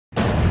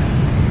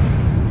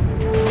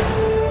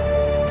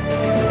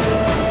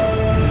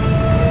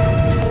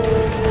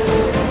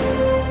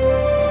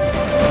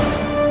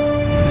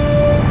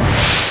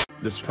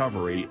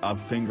discovery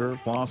of finger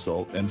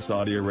fossil in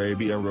Saudi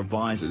Arabia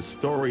revises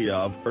story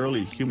of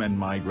early human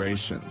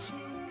migrations.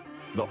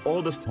 The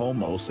oldest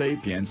Homo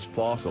sapiens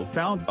fossil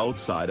found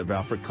outside of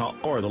Africa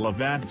or the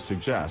Levant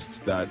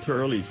suggests that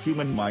early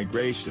human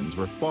migrations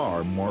were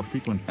far more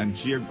frequent and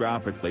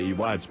geographically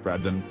widespread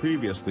than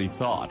previously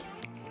thought.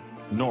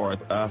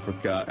 North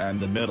Africa and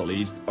the Middle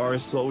East are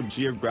so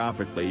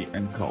geographically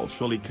and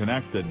culturally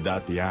connected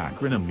that the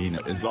acronym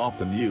MENA is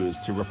often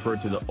used to refer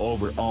to the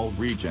overall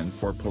region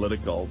for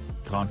political,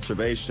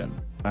 conservation,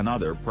 and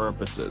other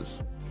purposes.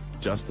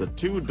 Just a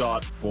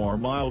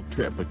 2.4-mile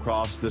trip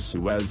across the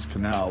Suez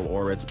Canal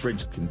or its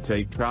bridge can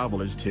take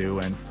travelers to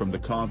and from the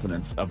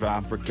continents of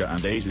Africa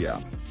and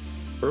Asia.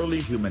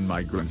 Early human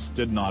migrants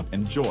did not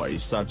enjoy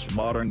such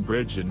modern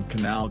bridge and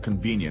canal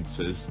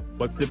conveniences,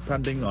 but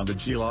depending on the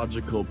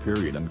geological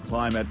period and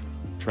climate,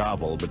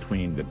 travel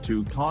between the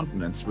two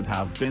continents would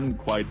have been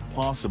quite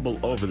possible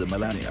over the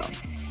millennia.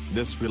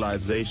 This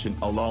realization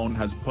alone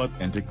has put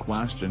into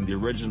question the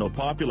original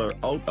popular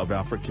out of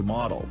Africa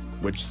model,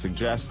 which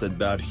suggested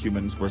that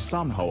humans were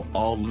somehow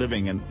all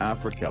living in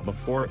Africa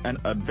before an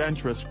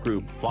adventurous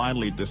group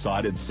finally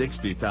decided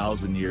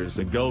 60,000 years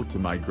ago to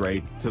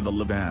migrate to the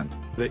Levant,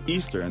 the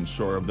eastern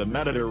shore of the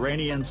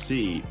Mediterranean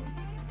Sea.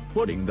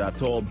 Putting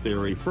that old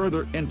theory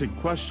further into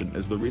question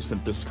is the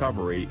recent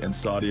discovery in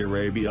Saudi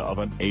Arabia of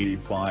an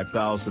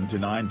 85,000 to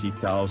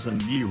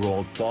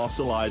 90,000-year-old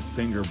fossilized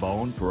finger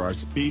bone for our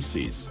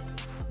species.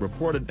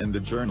 Reported in the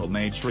journal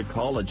Nature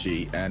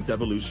Ecology and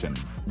Evolution,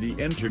 the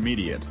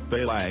intermediate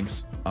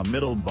phalanx, a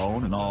middle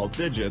bone in all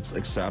digits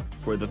except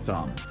for the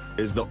thumb,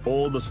 is the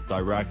oldest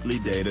directly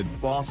dated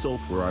fossil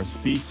for our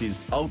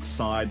species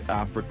outside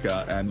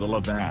Africa and the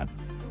Levant.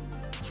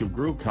 Hugh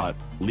Grucut,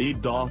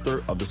 lead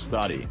author of the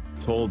study,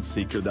 told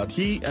Seeker that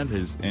he and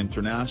his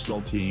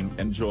international team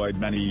enjoyed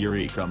many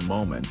eureka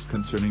moments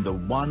concerning the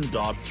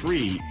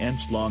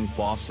 1.3-inch-long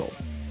fossil.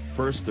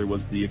 First there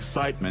was the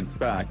excitement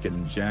back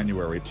in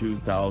January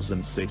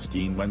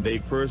 2016 when they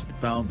first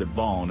found the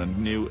bone and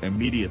knew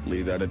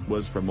immediately that it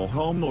was from a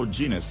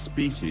homogeneous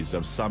species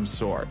of some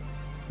sort.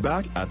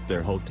 Back at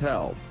their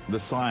hotel, the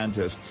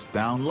scientists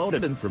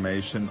downloaded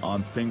information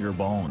on finger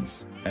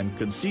bones, and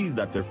could see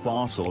that their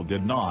fossil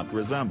did not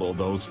resemble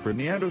those for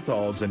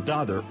Neanderthals and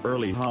other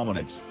early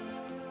hominids.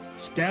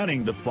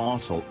 Scanning the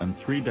fossil in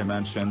 3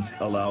 dimensions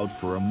allowed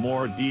for a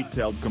more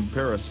detailed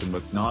comparison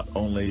with not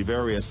only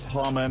various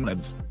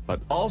hominids,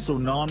 but also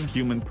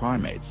non-human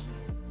primates.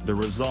 The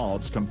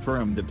results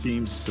confirmed the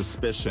team's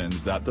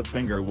suspicions that the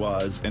finger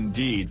was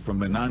indeed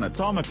from an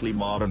anatomically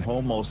modern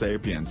Homo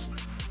sapiens.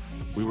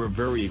 "We were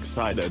very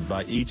excited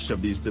by each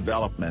of these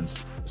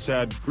developments,"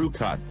 said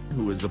Grucut,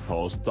 who is a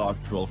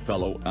postdoctoral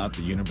fellow at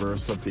the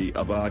University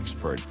of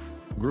Oxford.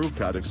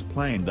 Grucut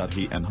explained that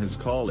he and his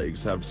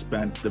colleagues have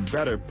spent the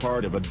better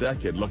part of a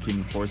decade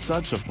looking for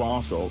such a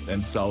fossil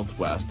in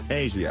Southwest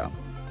Asia.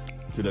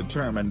 To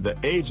determine the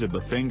age of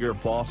the finger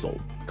fossil,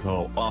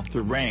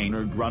 co-author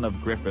Rainer Grun of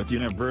Griffith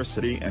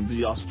University and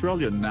the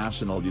Australian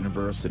National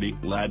University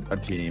led a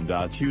team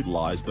that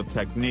utilized the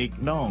technique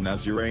known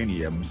as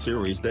uranium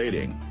series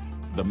dating.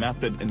 The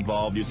method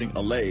involved using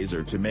a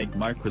laser to make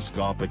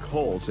microscopic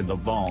holes in the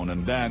bone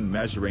and then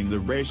measuring the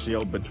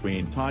ratio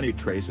between tiny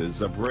traces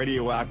of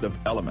radioactive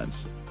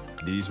elements.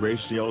 These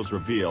ratios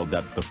revealed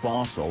that the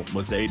fossil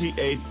was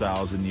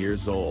 88,000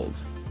 years old.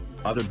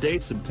 Other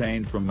dates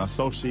obtained from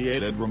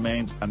associated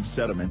remains and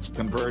sediments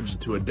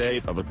converged to a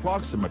date of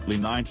approximately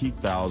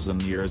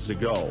 90,000 years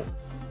ago.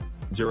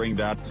 During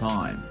that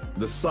time,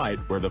 the site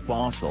where the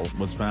fossil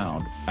was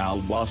found,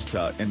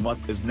 Al-Wasta in what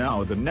is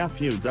now the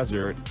Negev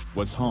Desert,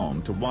 was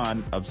home to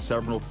one of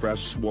several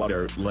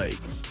freshwater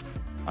lakes.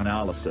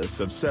 Analysis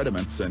of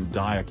sediments and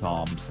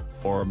diatoms,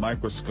 or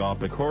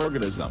microscopic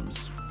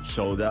organisms,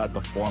 show that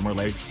the former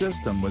lake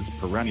system was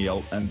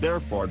perennial and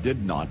therefore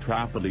did not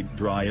rapidly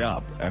dry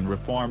up and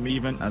reform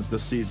even as the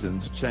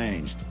seasons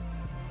changed.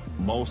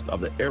 Most of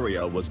the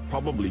area was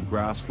probably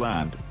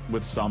grassland,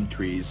 with some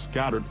trees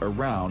scattered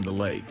around the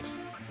lakes,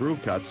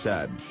 Grucut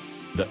said.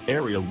 The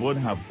area would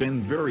have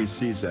been very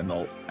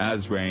seasonal,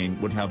 as rain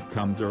would have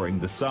come during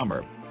the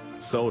summer.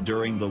 So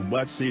during the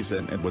wet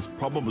season it was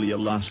probably a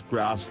lush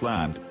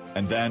grassland,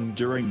 and then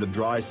during the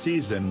dry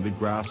season the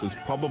grasses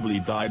probably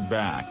died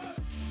back.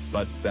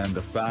 But then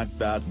the fact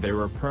that there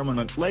were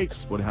permanent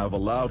lakes would have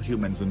allowed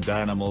humans and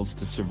animals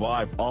to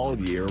survive all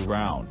year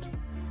round.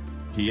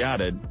 He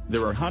added,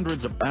 there are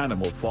hundreds of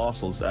animal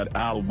fossils at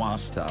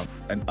Al-Wasta,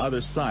 and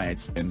other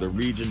sites in the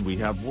region we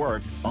have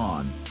worked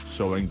on,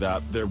 showing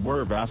that there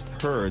were vast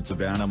herds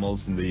of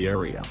animals in the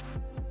area.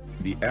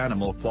 The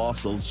animal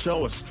fossils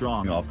show a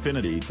strong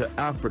affinity to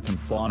African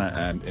fauna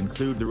and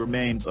include the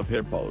remains of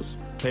hippos,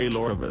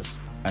 Paleorvis,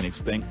 an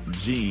extinct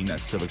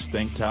genus of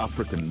extinct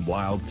African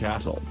wild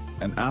cattle,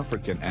 and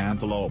African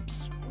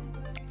antelopes.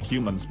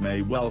 Humans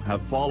may well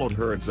have followed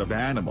herds of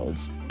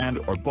animals, and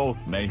or both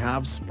may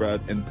have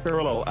spread in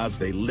parallel as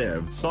they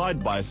lived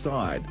side by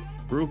side,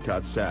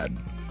 Grucut said.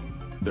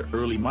 The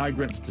early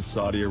migrants to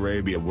Saudi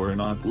Arabia were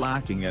not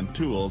lacking in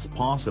tools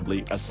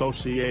possibly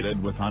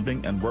associated with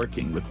hunting and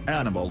working with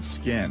animal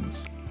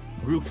skins.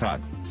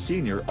 Grucut,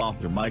 senior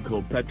author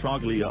Michael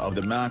Petraglia of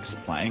the Max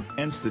Planck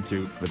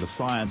Institute for the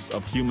Science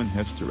of Human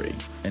History,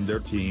 and their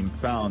team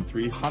found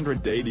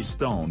 380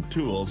 stone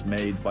tools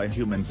made by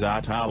humans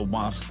at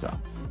Al-Wasta.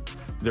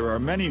 There are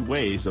many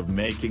ways of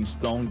making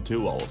stone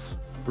tools,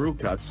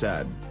 Grucut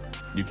said.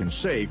 You can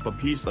shape a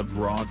piece of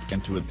rock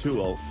into a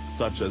tool,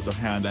 such as a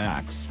hand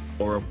axe,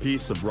 or a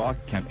piece of rock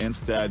can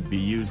instead be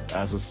used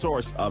as a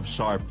source of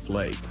sharp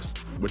flakes,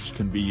 which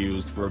can be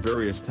used for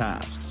various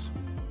tasks.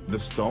 The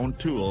stone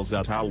tools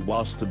at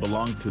Al-Wasta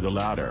belong to the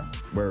latter,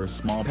 where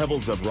small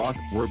pebbles of rock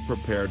were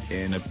prepared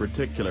in a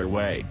particular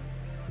way.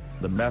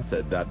 The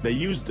method that they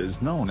used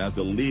is known as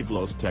the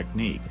Livlos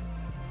technique.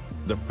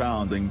 The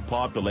founding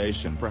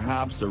population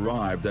perhaps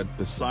arrived at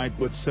the site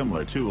with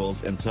similar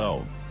tools in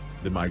tow.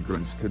 The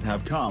migrants could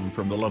have come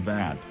from the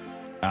Levant.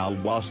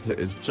 Al-Wasta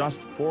is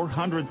just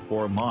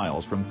 404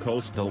 miles from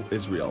coastal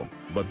Israel,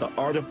 but the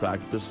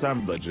artifact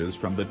assemblages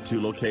from the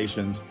two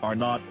locations are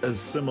not as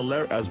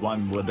similar as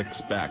one would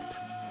expect.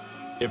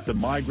 If the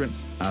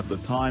migrants at the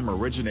time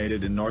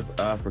originated in North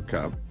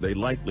Africa, they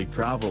likely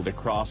traveled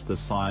across the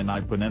Sinai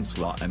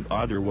Peninsula and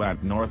either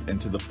went north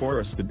into the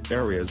forested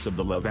areas of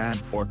the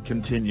Levant or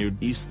continued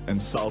east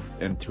and south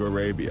into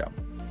Arabia.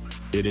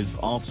 It is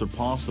also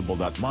possible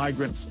that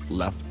migrants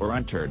left or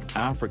entered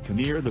Africa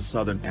near the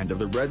southern end of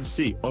the Red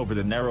Sea over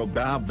the narrow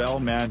Bab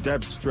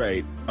el-Mandeb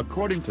Strait,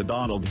 according to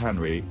Donald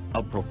Henry,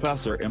 a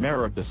professor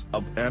emeritus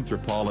of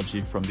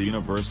anthropology from the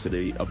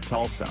University of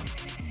Tulsa.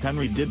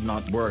 Henry did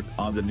not work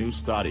on the new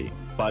study,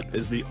 but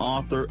is the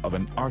author of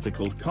an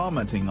article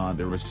commenting on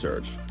the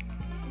research.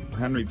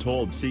 Henry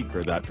told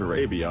Seeker that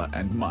Arabia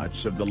and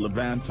much of the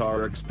Levant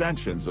are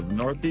extensions of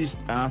Northeast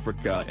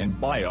Africa in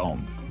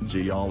biome,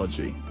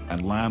 geology,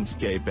 and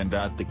landscape, and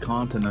that the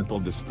continental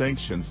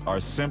distinctions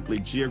are simply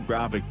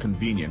geographic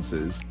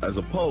conveniences as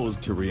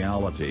opposed to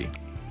reality.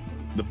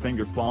 The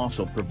finger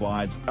fossil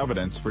provides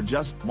evidence for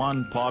just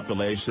one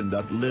population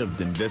that lived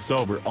in this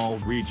overall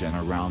region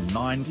around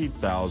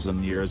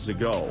 90,000 years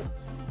ago.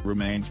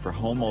 Remains for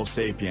Homo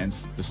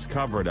sapiens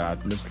discovered at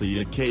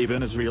Mislia Cave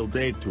in Israel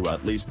date to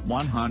at least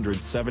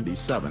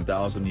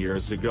 177,000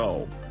 years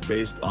ago,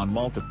 based on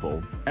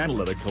multiple,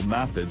 analytical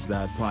methods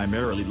that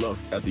primarily look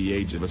at the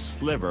age of a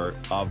sliver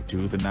of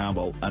tooth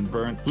enamel and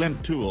burnt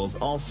flint tools,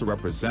 also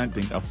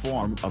representing a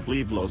form of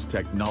Livlos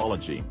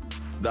technology.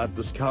 That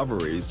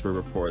discoveries were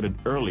reported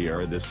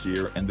earlier this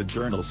year in the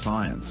journal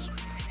Science.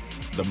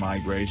 The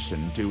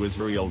migration to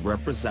Israel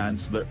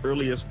represents the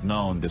earliest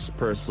known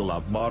dispersal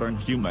of modern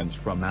humans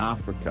from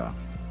Africa.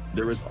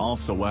 There is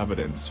also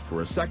evidence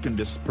for a second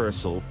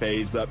dispersal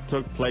phase that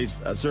took place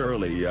as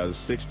early as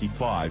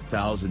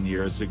 65,000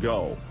 years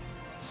ago.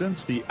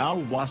 Since the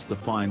Al-Wasta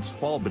finds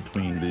fall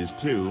between these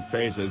two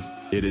phases,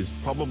 it is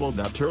probable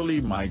that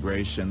early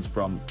migrations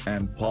from,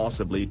 and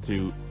possibly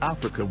to,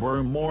 Africa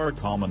were more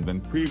common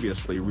than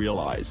previously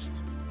realized.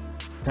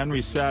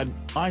 Henry said,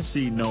 "I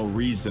see no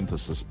reason to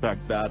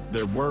suspect that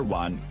there were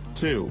one,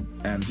 two,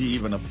 and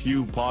even a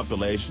few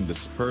population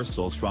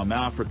dispersals from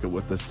Africa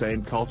with the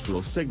same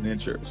cultural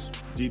signatures,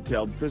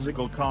 detailed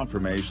physical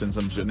conformations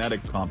and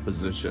genetic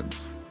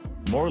compositions.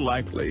 More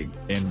likely,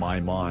 in my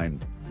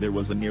mind, there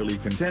was a nearly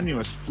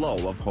continuous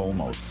flow of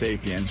Homo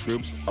sapiens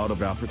groups out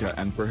of Africa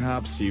and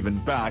perhaps even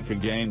back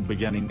again,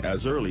 beginning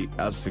as early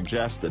as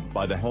suggested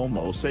by the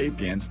Homo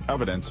sapiens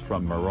evidence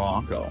from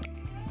Morocco."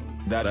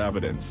 That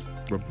evidence,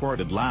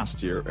 reported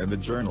last year in the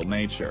journal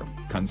Nature,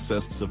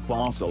 consists of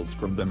fossils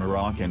from the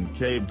Moroccan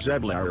cave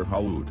Jebel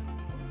Arhoud.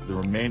 The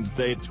remains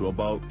date to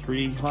about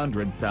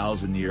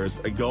 300,000 years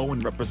ago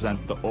and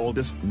represent the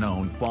oldest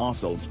known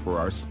fossils for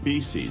our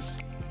species.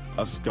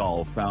 A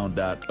skull found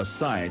at a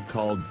site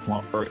called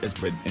Flower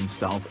Isbrid in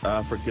South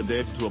Africa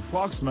dates to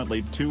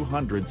approximately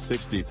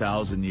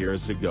 260,000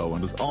 years ago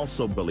and is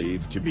also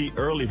believed to be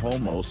early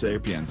Homo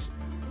sapiens.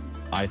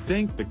 I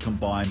think the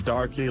combined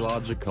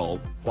archaeological,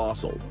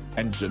 fossil,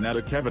 and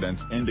genetic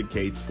evidence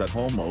indicates that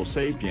Homo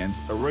sapiens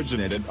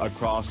originated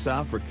across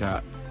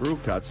Africa,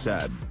 Grucut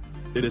said.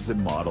 It is a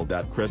model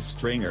that Chris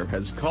Stringer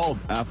has called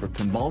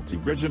African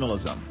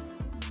multi-regionalism.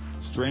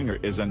 Stringer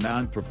is an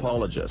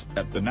anthropologist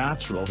at the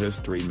Natural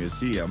History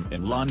Museum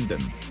in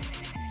London.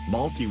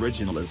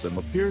 Multi-regionalism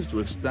appears to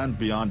extend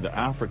beyond the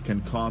African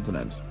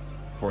continent.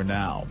 For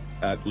now,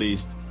 at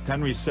least,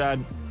 Henry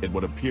said, it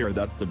would appear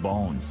that the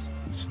bones,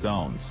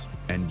 stones,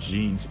 and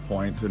genes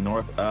point to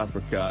North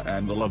Africa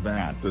and the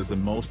Levant as the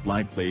most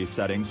likely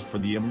settings for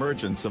the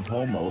emergence of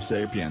Homo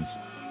sapiens.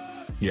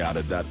 He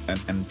added that an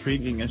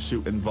intriguing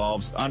issue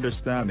involves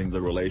understanding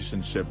the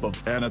relationship of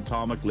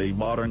anatomically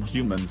modern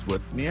humans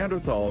with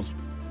Neanderthals.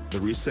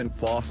 The recent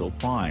fossil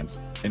finds,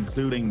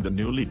 including the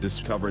newly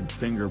discovered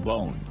finger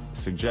bone,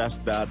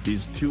 suggest that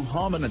these two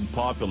hominid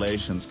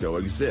populations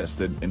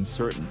coexisted in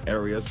certain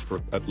areas for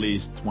at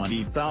least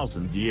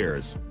 20,000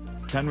 years.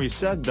 Henry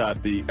said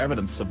that the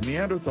evidence of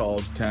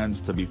Neanderthals tends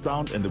to be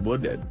found in the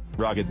wooded,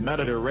 rugged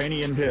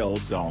Mediterranean hill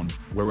zone,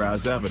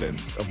 whereas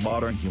evidence of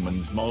modern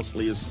humans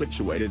mostly is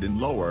situated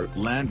in lower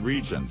land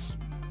regions.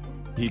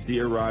 He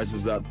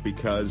theorizes that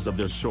because of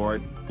their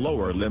short,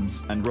 lower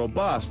limbs and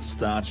robust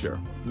stature,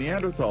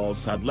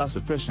 Neanderthals had less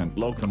efficient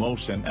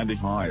locomotion and a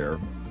higher,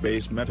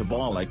 base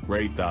metabolic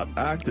rate that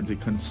acted to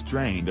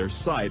constrain their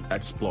site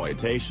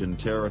exploitation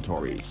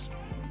territories.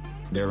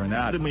 Their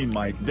anatomy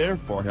might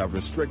therefore have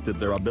restricted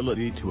their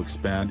ability to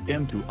expand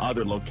into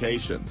other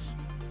locations.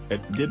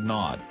 It did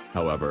not,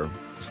 however,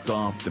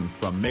 stop them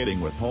from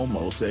mating with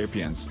Homo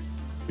sapiens.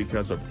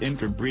 Because of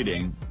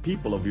interbreeding,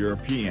 people of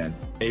European,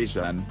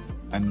 Asian,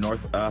 and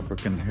North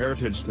African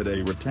heritage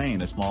today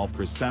retain a small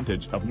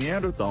percentage of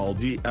Neanderthal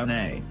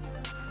DNA.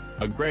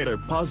 A greater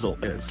puzzle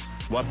is,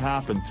 what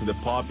happened to the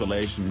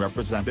population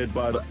represented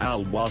by the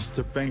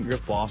Alwastifinger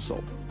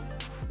fossil?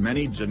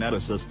 Many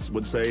geneticists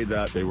would say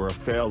that they were a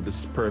failed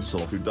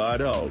dispersal who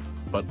died out,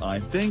 but I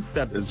think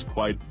that is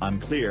quite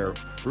unclear,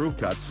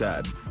 Brukat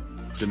said.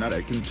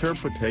 Genetic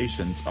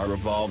interpretations are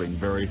evolving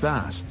very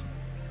fast.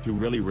 To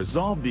really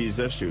resolve these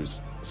issues,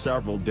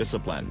 several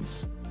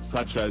disciplines,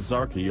 such as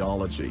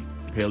archaeology,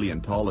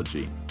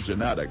 paleontology,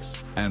 genetics,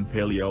 and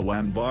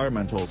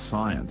paleo-environmental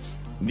science,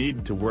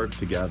 need to work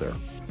together.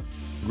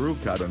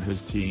 Brukat and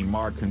his team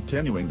are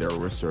continuing their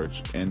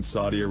research in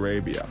Saudi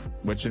Arabia,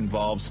 which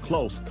involves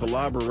close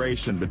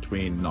collaboration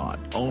between not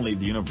only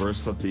the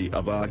University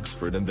of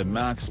Oxford and the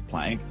Max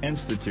Planck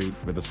Institute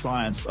for the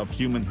Science of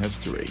Human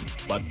History,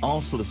 but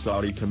also the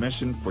Saudi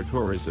Commission for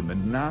Tourism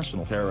and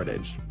National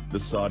Heritage, the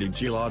Saudi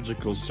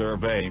Geological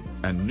Survey,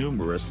 and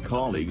numerous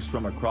colleagues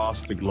from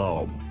across the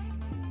globe.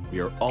 We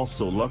are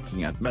also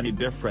looking at many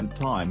different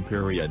time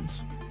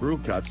periods,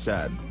 Brukat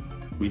said.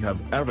 We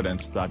have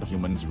evidence that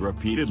humans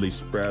repeatedly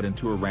spread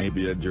into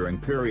Arabia during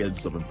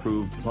periods of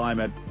improved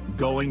climate,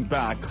 going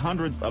back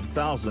hundreds of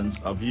thousands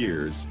of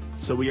years,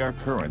 so we are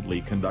currently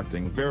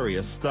conducting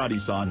various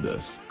studies on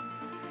this.